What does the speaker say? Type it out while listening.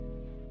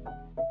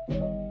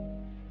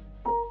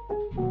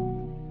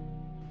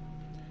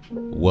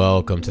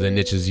Welcome to The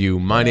Niche Is You.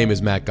 My name is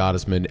Matt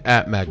Gottesman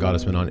at Matt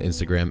Gottesman on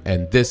Instagram,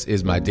 and this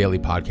is my daily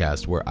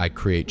podcast where I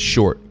create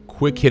short,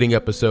 quick-hitting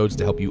episodes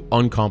to help you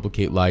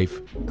uncomplicate life,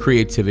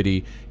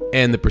 creativity,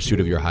 and the pursuit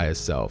of your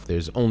highest self.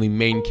 There's only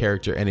main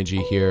character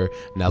energy here.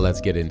 Now let's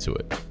get into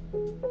it.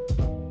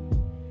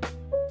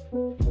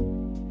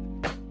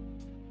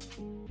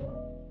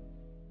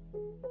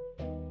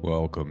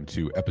 Welcome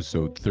to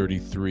episode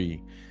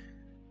 33.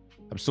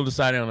 I'm still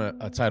deciding on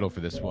a title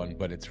for this one,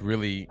 but it's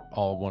really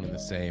all one and the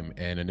same.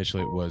 And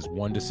initially it was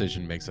one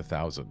decision makes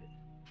 1,000.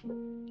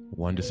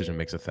 One decision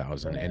makes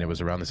 1,000. And it was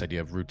around this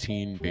idea of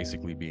routine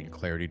basically being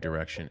clarity,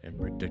 direction, and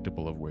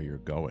predictable of where you're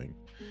going.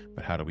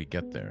 But how do we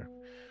get there?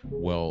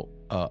 Well,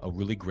 a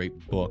really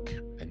great book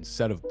and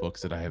set of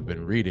books that I have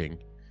been reading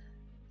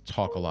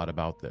talk a lot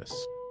about this.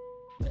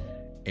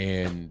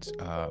 And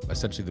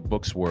essentially the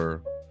books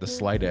were The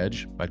Slight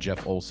Edge by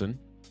Jeff Olson,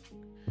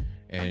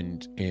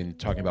 and in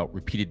talking about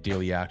repeated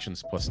daily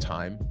actions plus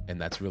time, and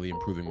that's really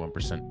improving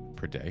 1%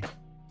 per day.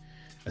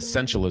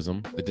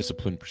 Essentialism, the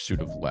disciplined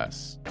pursuit of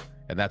less.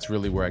 And that's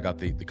really where I got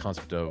the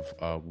concept of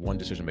one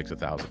decision makes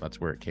 1,000.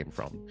 That's where it came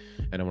from.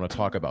 And I want to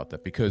talk about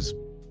that because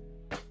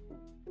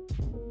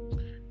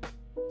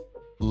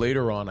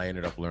later on, I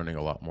ended up learning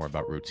a lot more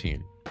about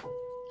routine.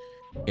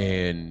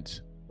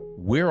 And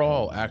we're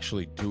all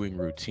actually doing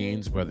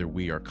routines, whether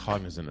we are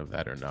cognizant of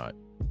that or not.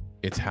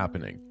 It's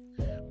happening.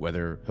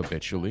 Whether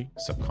habitually,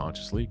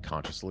 subconsciously,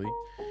 consciously,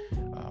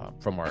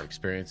 from our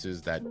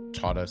experiences that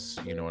taught us,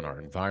 in our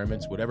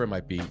environments, whatever it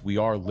might be, we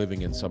are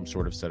living in some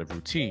sort of set of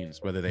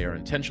routines, whether they are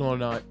intentional or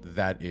not.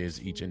 That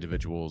is each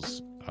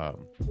individual's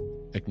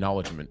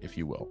acknowledgement, if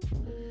you will.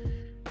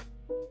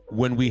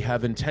 When we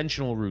have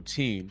intentional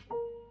routine,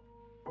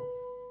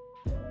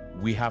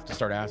 we have to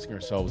start asking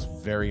ourselves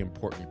very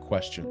important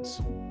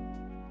questions.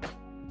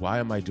 Why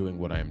am I doing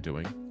what I am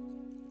doing?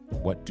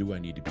 What do I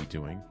need to be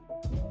doing?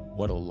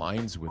 What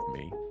aligns with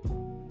me?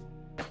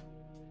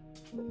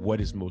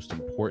 What is most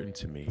important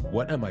to me?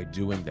 What am I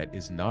doing that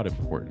is not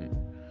important?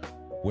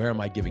 Where am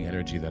I giving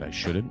energy that I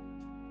shouldn't?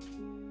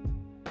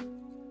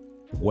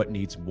 What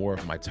needs more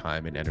of my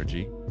time and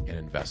energy and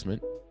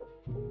investment?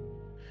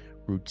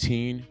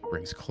 Routine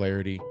brings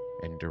clarity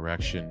and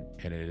direction,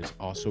 and it is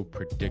also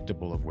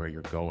predictable of where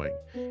you're going.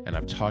 And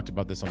I've talked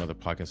about this on other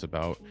podcasts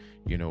about,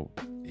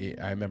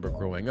 I remember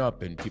growing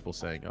up and people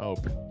saying,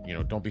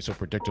 don't be so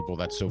predictable,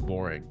 that's so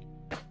boring.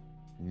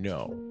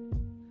 No,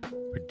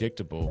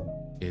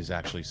 predictable is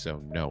actually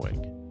so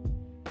knowing.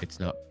 It's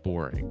not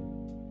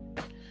boring.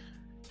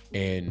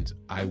 And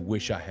I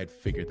wish I had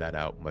figured that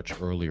out much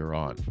earlier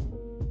on,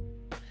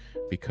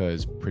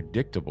 because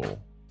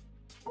predictable,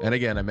 and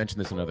again, I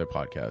mentioned this in another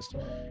podcast.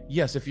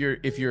 Yes, if you're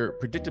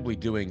predictably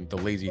doing the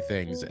lazy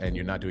things and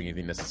you're not doing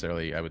anything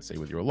necessarily, I would say,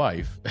 with your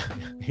life,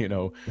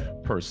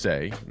 per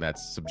se, and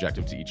that's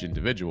subjective to each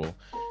individual.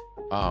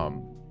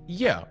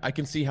 Yeah, I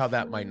can see how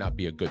that might not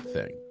be a good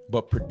thing.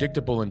 But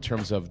predictable in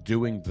terms of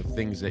doing the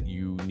things that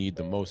you need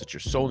the most, that your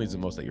soul needs the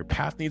most, that your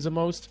path needs the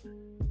most,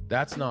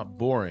 that's not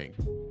boring.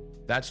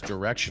 That's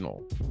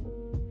directional,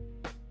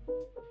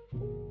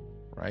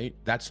 right?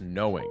 That's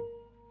knowing.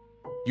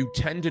 You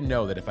tend to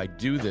know that if I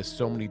do this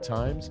so many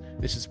times,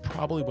 this is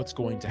probably what's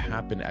going to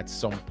happen at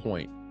some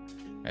point.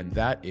 And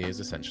that is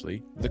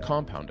essentially the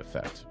compound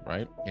effect,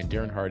 right? And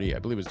Darren Hardy, I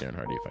believe it was Darren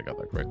Hardy, if I got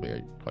that correctly,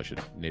 I probably should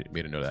have made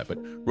a note of that, but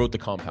wrote the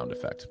compound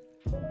effect.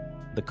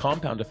 The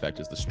compound effect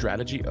is the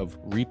strategy of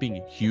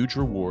reaping huge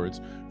rewards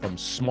from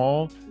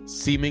small,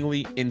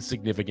 seemingly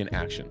insignificant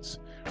actions.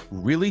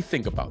 Really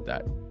think about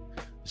that.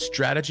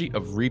 Strategy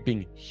of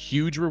reaping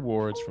huge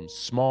rewards from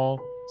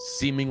small,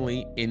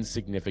 seemingly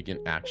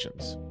insignificant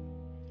actions.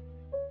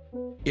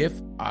 If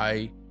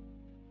I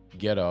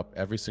get up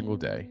every single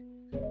day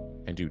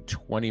and do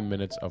 20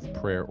 minutes of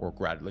prayer or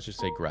gratitude, let's just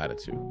say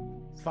gratitude,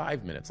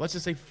 5 minutes, let's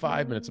just say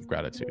 5 minutes of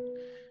gratitude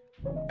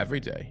every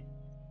day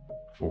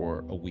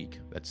for a week,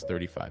 that's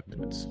 35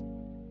 minutes.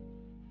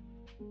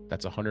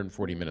 That's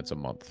 140 minutes a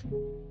month,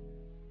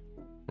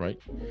 right?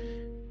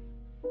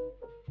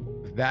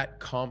 That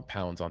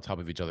compounds on top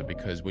of each other,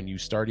 because when you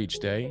start each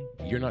day,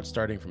 you're not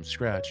starting from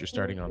scratch, you're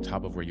starting on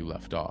top of where you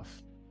left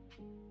off.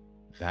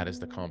 That is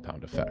the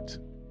compound effect.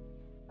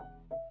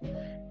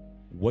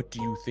 What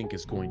do you think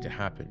is going to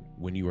happen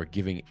when you are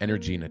giving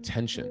energy and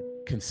attention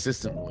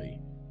consistently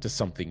to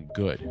something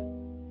good,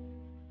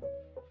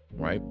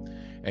 right?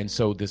 And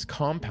so this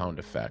compound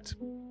effect,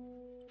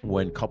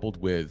 when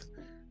coupled with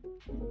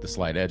The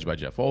Slight Edge by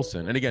Jeff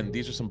Olson, and again,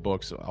 these are some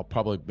books, I'll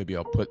put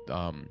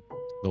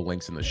the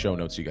links in the show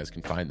notes so you guys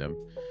can find them.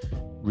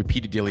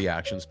 Repeated daily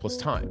actions plus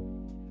time,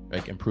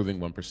 like improving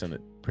 1%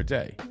 per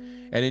day.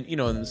 And in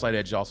The Slight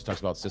Edge, it also talks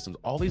about systems.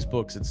 All these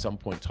books at some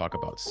point talk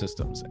about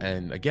systems.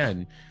 And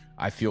again,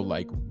 I feel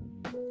like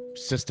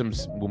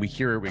systems, when we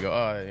hear it, we go,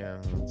 oh yeah,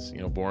 it's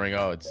boring.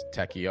 Oh, it's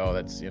techie. Oh,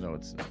 that's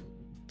it's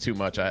too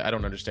much. I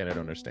don't understand.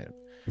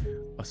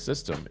 A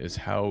system is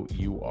how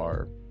you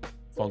are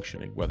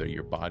functioning, whether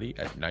your body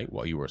at night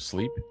while you are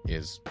asleep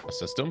is a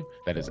system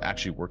that is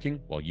actually working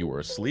while you are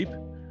asleep,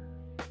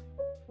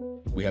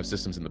 We have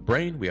systems in the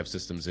brain. We have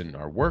systems in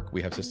our work.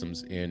 We have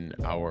systems in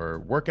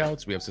our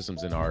workouts. We have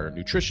systems in our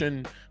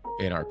nutrition,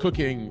 in our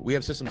cooking. We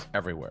have systems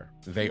everywhere.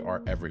 They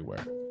are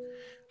everywhere.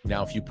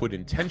 Now, if you put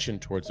intention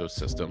towards those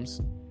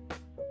systems,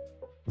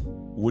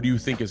 what do you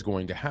think is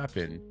going to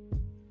happen?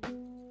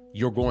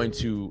 You're going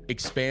to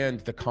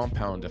expand the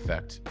compound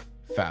effect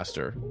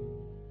faster,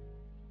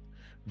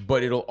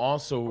 but it'll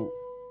also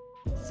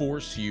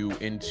force you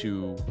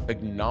into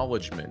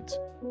acknowledgement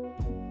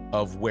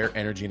of where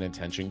energy and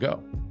intention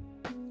go.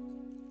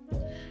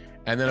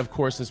 And then, of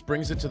course, this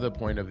brings it to the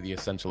point of the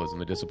essentialism,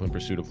 the disciplined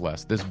pursuit of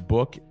less. This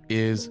book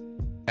is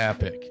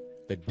epic.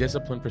 The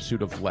disciplined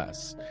pursuit of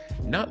less,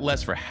 not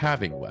less for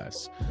having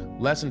less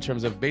in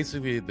terms of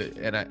basically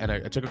and I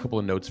took a couple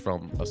of notes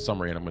from a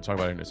summary, and I'm going to talk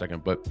about it in a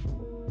second, but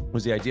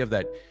was the idea of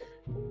that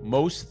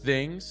most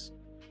things,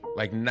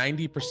 like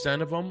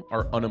 90% of them,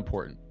 are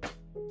unimportant.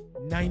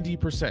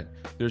 90%.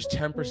 There's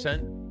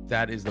 10%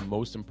 that is the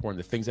most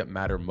important, the things that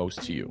matter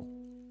most to you.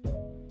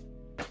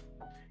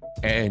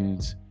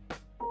 And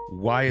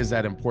why is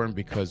that important?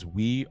 Because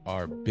we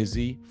are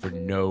busy for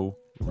no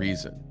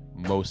reason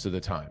most of the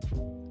time.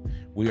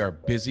 We are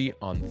busy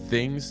on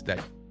things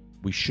that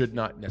we should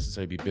not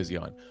necessarily be busy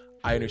on.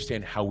 I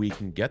understand how we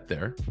can get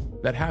there.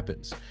 That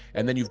happens.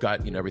 And then you've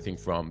got, everything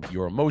from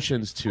your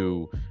emotions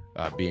to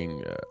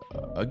being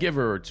a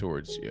giver,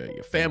 towards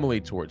your family,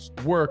 towards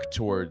work,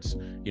 towards,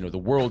 the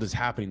world is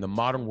happening. The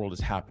modern world is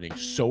happening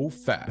so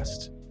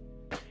fast.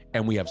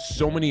 And we have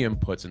so many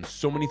inputs and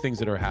so many things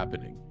that are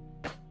happening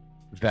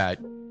that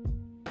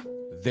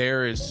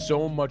there is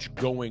so much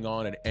going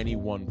on at any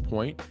one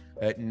point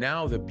that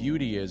now the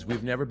beauty is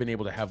we've never been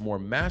able to have more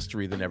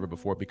mastery than ever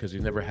before, because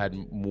we've never had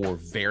more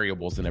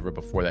variables than ever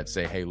before that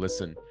say, hey,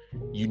 listen,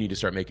 you need to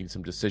start making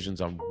some decisions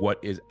on what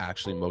is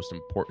actually most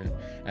important,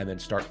 and then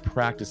start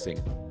practicing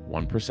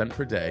 1%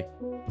 per day,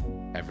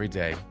 every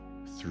day,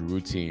 through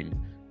routine,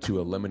 to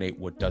eliminate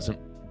what doesn't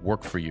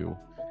work for you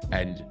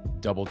and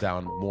double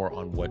down more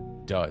on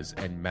what does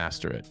and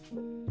master it.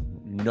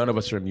 None of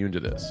us are immune to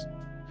this.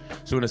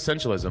 So in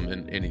Essentialism,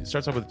 and it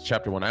starts off with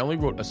chapter 1. I only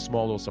wrote a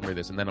small little summary of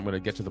this, and then I'm going to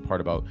get to the part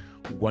about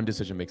one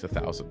decision makes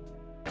 1,000.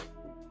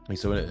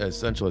 So in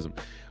Essentialism,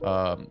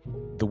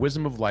 the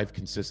wisdom of life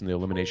consists in the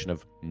elimination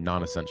of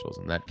non-essentials,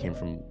 and that came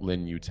from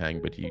Lin Yu Tang,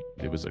 but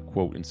it was a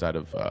quote inside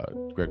of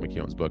Greg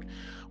McKeown's book.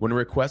 When a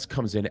request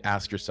comes in,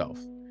 ask yourself,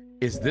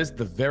 is this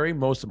the very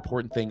most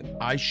important thing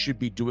I should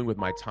be doing with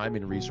my time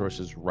and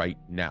resources right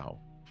now?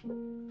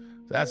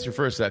 So that's your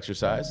first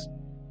exercise.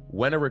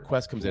 When a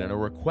request comes in, and a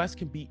request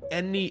can be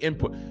any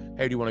input.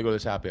 Hey, do you want to go to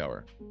this happy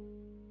hour?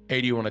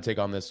 Hey, do you want to take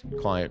on this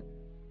client?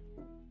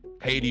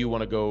 Hey, do you want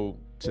to go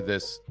to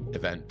this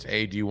event?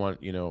 Hey, do you want,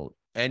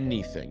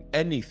 anything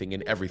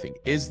and everything?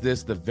 Is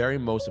this the very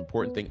most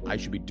important thing I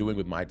should be doing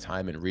with my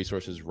time and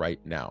resources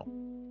right now?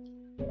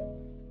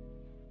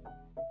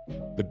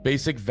 The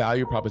basic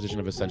value proposition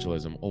of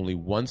Essentialism: only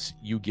once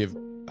you give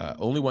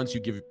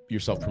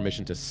yourself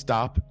permission to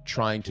stop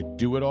trying to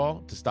do it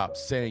all, to stop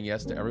saying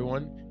yes to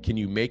everyone, can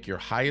you make your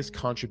highest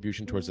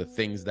contribution towards the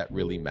things that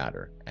really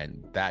matter.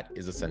 And that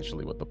is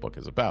essentially what the book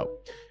is about.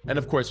 And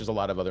of course, there's a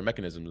lot of other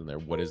mechanisms in there.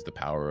 What is the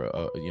power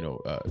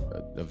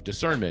of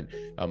discernment,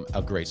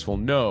 a graceful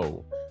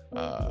no,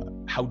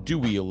 how do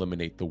we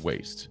eliminate the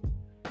waste,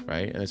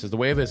 right? And it says the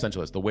way of the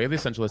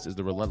essentialist is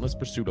the relentless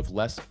pursuit of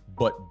less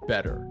but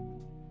better.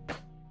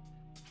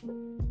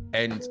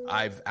 And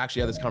I've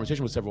actually had this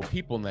conversation with several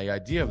people, and the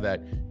idea of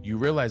that, you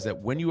realize that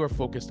when you are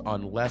focused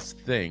on less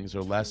things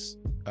or less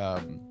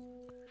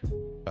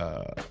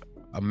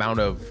amount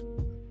of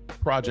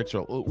projects,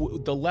 or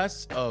the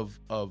less of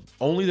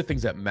only the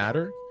things that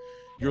matter,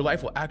 your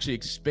life will actually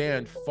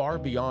expand far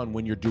beyond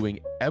when you're doing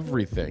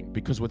everything.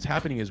 Because what's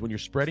happening is when you're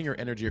spreading your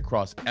energy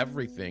across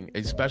everything,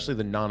 especially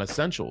the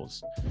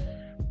non-essentials,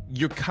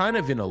 you're kind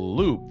of in a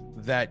loop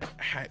that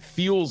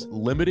feels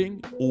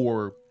limiting,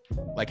 or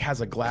like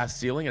has a glass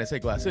ceiling. And I say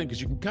glass ceiling because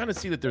you can kind of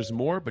see that there's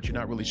more, but you're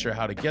not really sure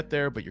how to get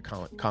there, but you're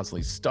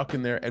constantly stuck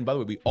in there. And by the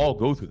way, we all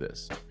go through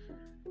this.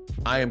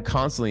 I am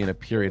constantly in a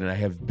period, and I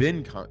have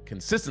been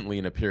consistently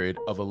in a period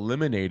of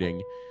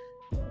eliminating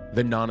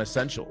the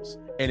non-essentials.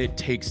 And it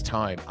takes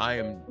time. I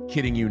am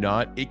kidding you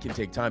not. It can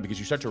take time, because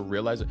you start to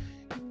realize,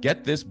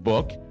 get this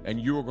book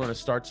and you are going to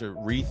start to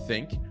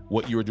rethink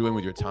what you are doing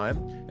with your time.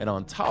 And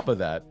on top of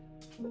that,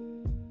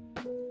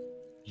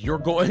 you're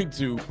going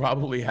to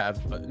probably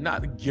have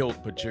not guilt,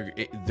 but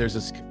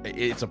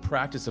it's a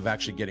practice of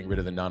actually getting rid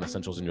of the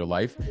non-essentials in your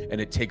life.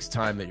 And it takes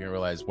time that you're gonna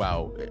realize,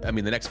 wow, I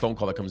mean, the next phone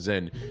call that comes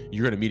in,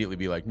 you're gonna immediately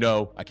be like,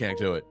 no, I can't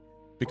do it,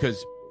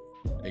 because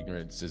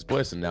ignorance is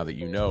bliss. And now that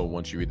you know,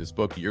 once you read this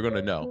book, you're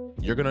gonna know.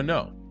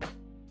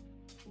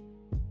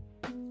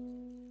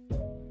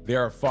 There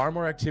are far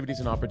more activities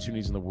and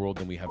opportunities in the world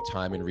than we have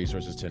time and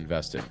resources to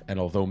invest in. And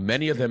although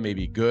many of them may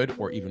be good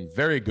or even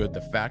very good,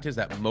 the fact is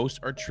that most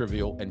are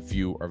trivial and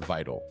few are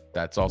vital.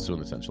 That's also in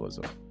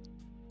Essentialism.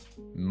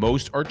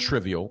 Most are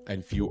trivial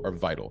and few are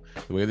vital.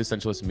 The way of the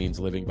Essentialist means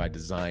living by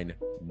design,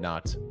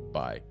 not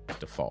by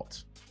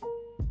default.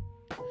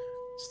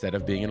 Instead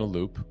of being in a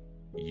loop,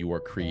 you are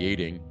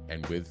creating,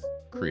 and with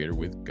creator,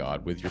 with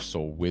God, with your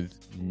soul,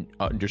 with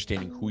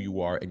understanding who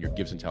you are and your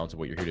gifts and talents and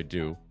what you're here to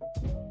do.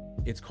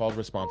 It's called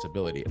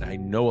responsibility. And I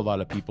know a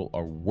lot of people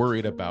are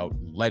worried about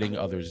letting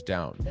others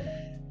down.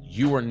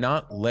 You are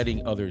not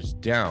letting others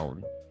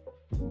down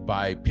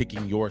by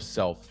picking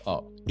yourself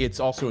up. It's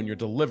also in your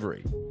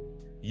delivery.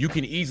 You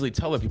can easily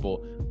tell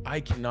people, I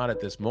cannot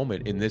at this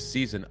moment in this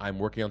season, I'm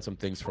working on some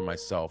things for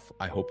myself.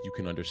 I hope you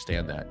can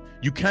understand that.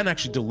 You can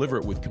actually deliver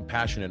it with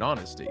compassion and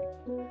honesty.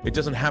 It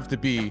doesn't have to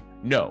be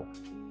no.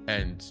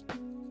 And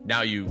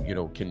now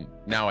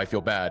now I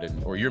feel bad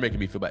or you're making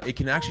me feel bad. It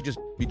can actually just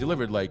be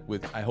delivered like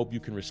with, I hope you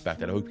can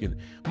respect it. I hope you can.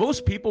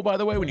 Most people, by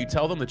the way, when you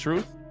tell them the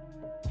truth,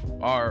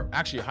 are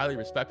actually highly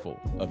respectful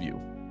of you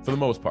for the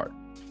most part.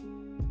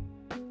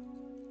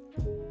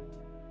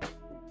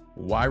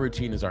 Why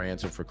routine is our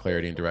answer for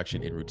clarity and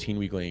direction. In routine,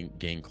 we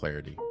gain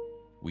clarity.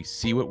 We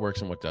see what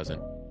works and what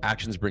doesn't.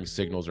 Actions bring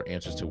signals or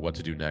answers to what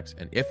to do next.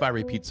 And if I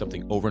repeat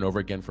something over and over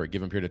again for a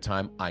given period of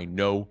time, I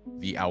know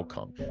the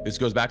outcome. This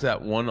goes back to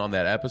that one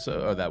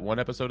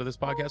episode of this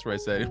podcast where I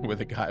said, where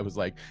the guy was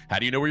like, how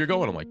do you know where you're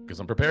going? I'm like, because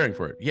I'm preparing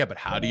for it. Yeah, but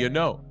how do you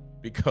know?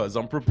 Because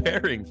I'm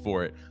preparing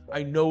for it.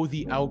 I know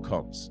the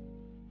outcomes.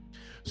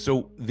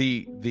 So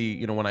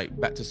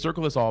to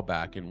circle this all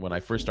back, and when I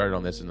first started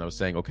on this and I was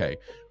saying, okay,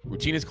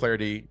 routine is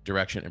clarity,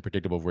 direction, and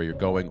predictable of where you're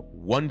going.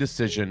 One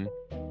decision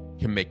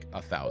can make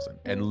 1,000.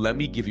 And let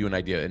me give you an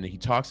idea. And he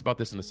talks about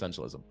this in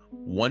Essentialism.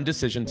 One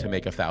decision to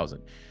make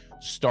 1,000.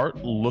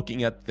 Start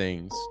looking at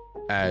things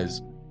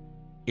as,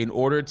 in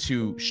order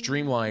to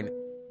streamline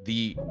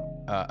the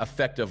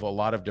effect of a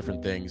lot of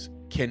different things,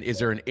 is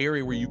there an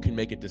area where you can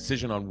make a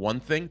decision on one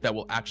thing that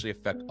will actually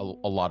affect a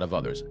lot of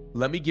others?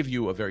 Let me give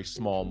you a very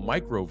small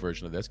micro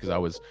version of this, because I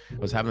was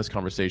having this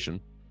conversation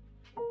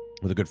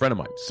with a good friend of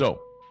mine. So,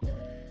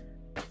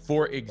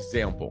 for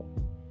example,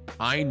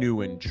 I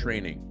knew in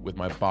training with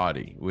my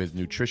body, with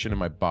nutrition in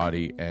my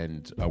body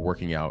and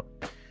working out,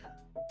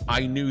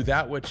 I knew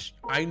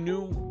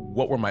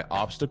what were my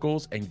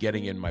obstacles and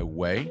getting in my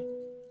way,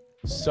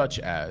 such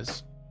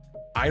as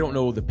I don't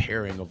know the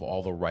pairing of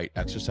all the right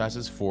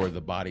exercises for the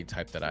body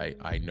type that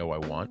I know I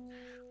want.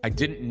 I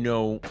didn't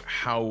know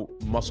how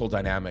muscle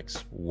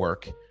dynamics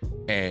work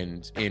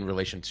and in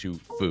relation to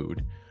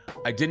food.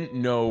 I didn't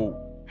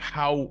know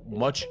how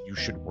much you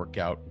should work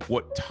out,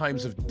 what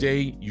times of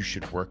day you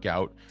should work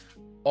out,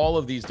 all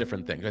of these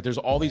different things. There's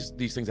all these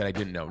things that I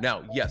didn't know.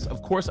 Now, yes,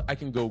 of course I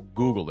can go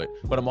Google it,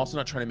 but I'm also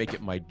not trying to make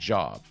it my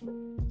job.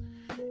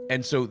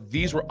 And so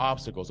these were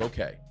obstacles.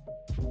 Okay.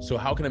 So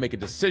how can I make a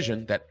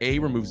decision that A,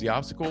 removes the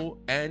obstacle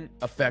and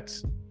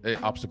affects the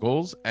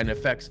obstacles and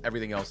affects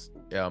everything else,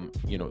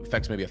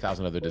 affects maybe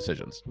 1,000 other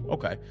decisions.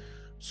 Okay.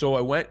 So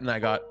I went and I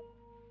got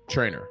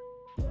trainer.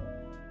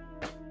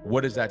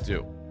 What does that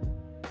do?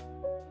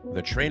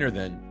 The trainer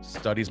then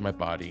studies my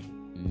body,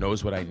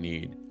 knows what I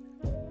need,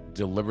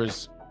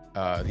 delivers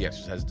the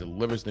exercise,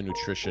 delivers the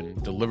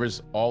nutrition,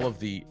 delivers all of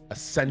the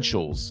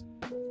essentials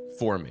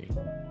for me.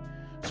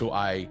 So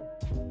I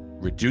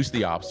reduce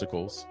the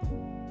obstacles,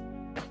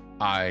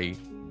 I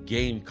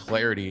gain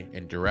clarity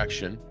and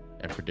direction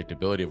and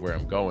predictability of where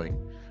I'm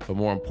going, but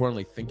more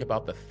importantly, think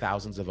about the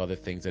thousands of other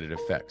things that it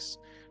affects.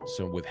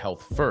 So with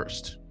health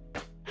first,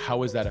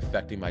 how is that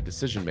affecting my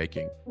decision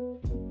making?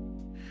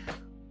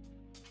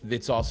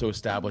 It's also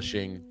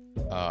establishing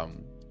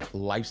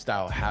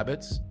lifestyle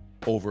habits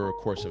over a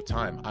course of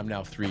time. I'm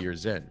now 3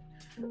 years in.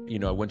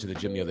 I went to the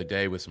gym the other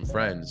day with some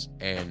friends,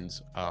 and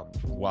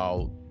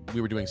while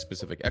we were doing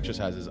specific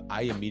exercises,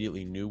 I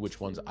immediately knew which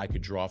ones I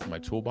could draw from my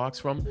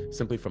toolbox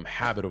simply from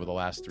habit over the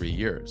last 3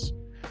 years.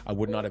 I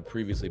would not have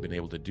previously been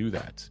able to do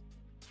that.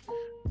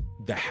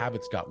 The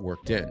habits got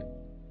worked in.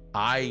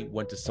 I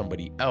went to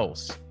somebody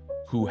else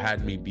who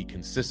had me be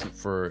consistent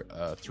for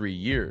 3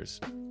 years.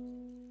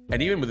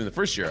 And even within the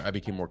first year, I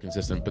became more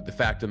consistent. But the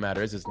fact of the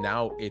matter is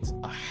now it's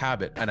a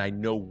habit and I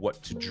know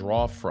what to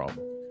draw from.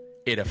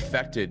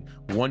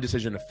 One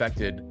decision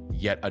affected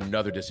yet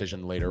another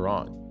decision later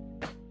on.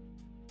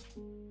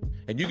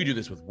 And you could do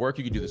this with work.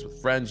 You could do this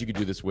with friends. You could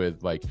do this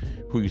with like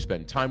who you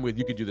spend time with.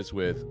 You could do this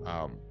with,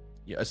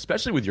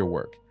 especially with your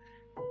work.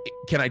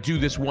 Can I do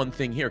this one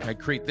thing here? Can I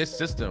create this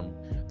system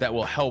that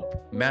will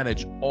help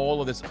manage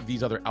all of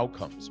these other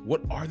outcomes?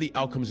 What are the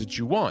outcomes that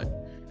you want?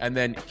 And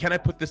then can I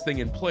put this thing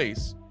in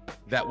place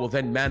that will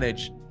then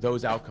manage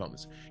those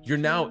outcomes?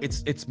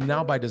 It's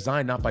now by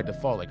design, not by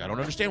default. Like, I don't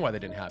understand why that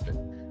didn't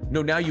happen.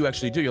 No, now you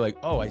actually do. You're like,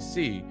 oh, I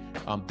see.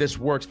 This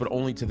works, but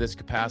only to this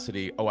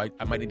capacity. Oh, I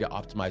might need to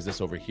optimize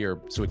this over here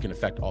so it can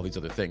affect all these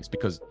other things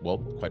because, well,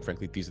 quite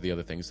frankly, these are the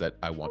other things that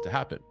I want to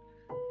happen.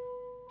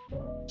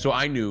 So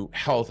I knew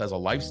health as a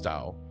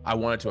lifestyle, I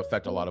wanted to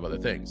affect a lot of other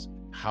things.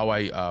 How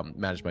I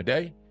managed my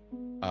day,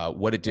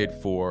 what it did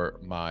for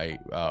my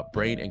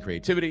brain and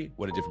creativity,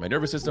 what it did for my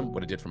nervous system,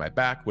 what it did for my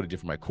back, what it did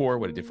for my core,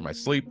 what it did for my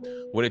sleep,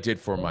 what it did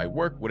for my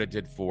work, what it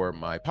did for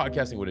my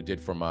podcasting, what it did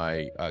for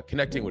my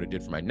connecting, what it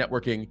did for my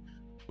networking,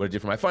 what it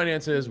did for my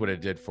finances, what it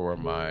did for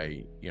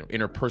my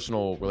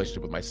interpersonal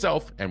relationship with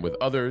myself and with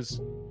others.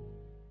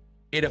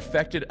 It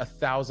affected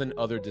 1,000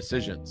 other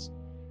decisions.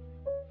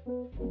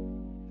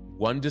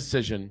 one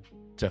decision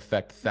to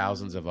affect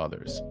thousands of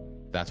others.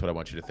 That's what I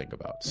want you to think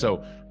about.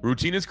 So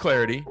routine is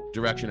clarity,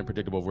 direction, and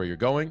predictable of where you're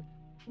going.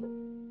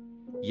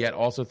 Yet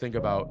also think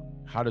about,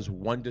 how does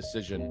one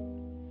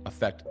decision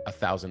affect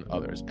 1,000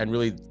 others? And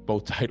really,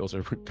 both titles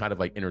are kind of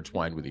like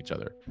intertwined with each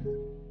other.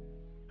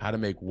 How to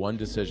make one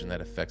decision that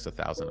affects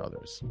 1,000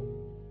 others.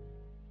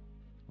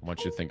 I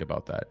want you to think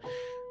about that.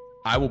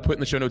 I will put in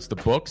the show notes the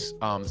books,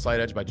 The Slight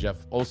Edge by Jeff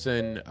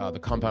Olson, The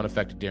Compound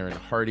Effect, Darren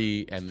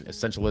Hardy, and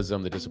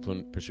Essentialism, The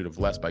Disciplined Pursuit of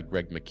Less by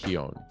Greg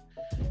McKeown.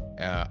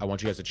 I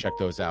want you guys to check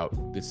those out.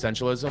 The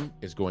Essentialism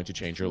is going to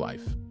change your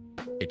life.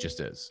 It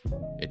just is.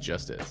 It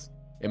just is,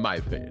 in my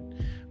opinion.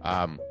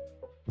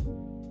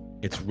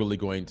 It's really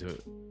going to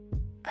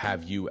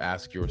have you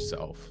ask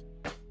yourself,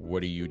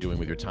 what are you doing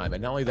with your time?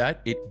 And not only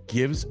that, it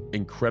gives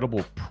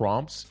incredible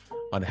prompts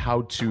on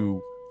how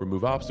to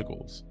remove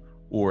obstacles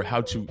or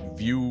how to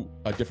view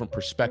a different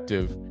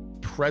perspective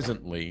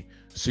presently,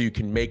 so you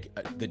can make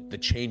the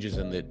changes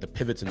and the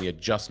pivots and the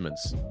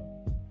adjustments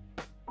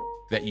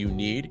that you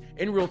need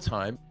in real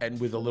time and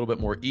with a little bit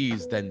more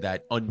ease than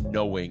that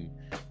unknowing,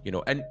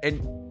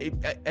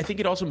 I think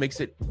it also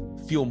makes it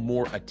feel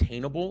more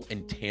attainable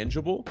and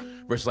tangible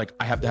versus like,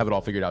 I have to have it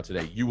all figured out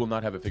today. You will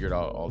not have it figured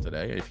out all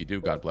today. If you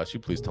do, God bless you.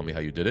 Please tell me how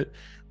you did it.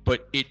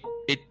 But it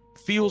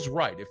feels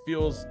right. It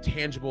feels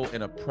tangible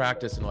in a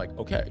practice, and like,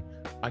 okay,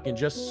 I can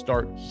just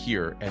start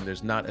here and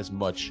there's not as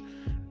much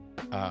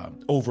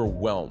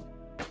overwhelm.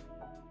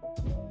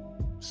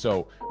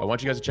 So I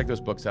want you guys to check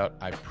those books out.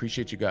 I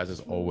appreciate you guys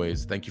as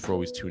always. Thank you for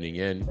always tuning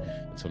in.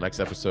 Until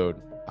next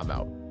episode, I'm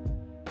out.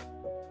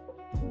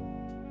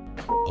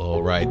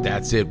 All right,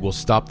 that's it. We'll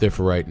stop there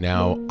for right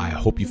now. I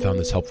hope you found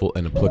this helpful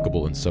and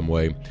applicable in some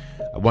way.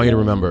 I want you to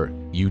remember,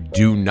 you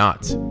do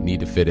not need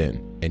to fit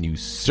in, and you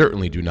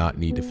certainly do not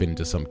need to fit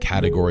into some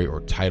category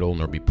or title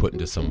nor be put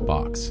into some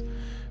box.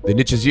 The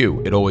niche is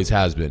you. It always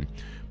has been.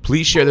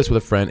 Please share this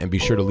with a friend and be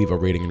sure to leave a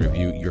rating and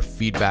review. Your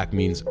feedback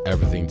means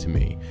everything to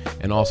me.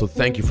 And also,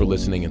 thank you for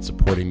listening and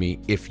supporting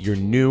me. If you're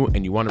new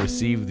and you want to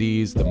receive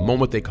these the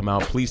moment they come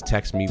out, please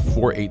text me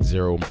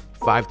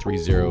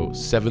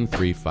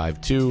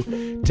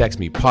 480-530-7352. Text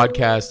me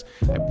podcast.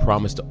 I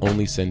promise to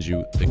only send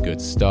you the good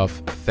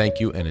stuff.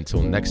 Thank you. And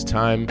until next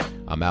time,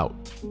 I'm out.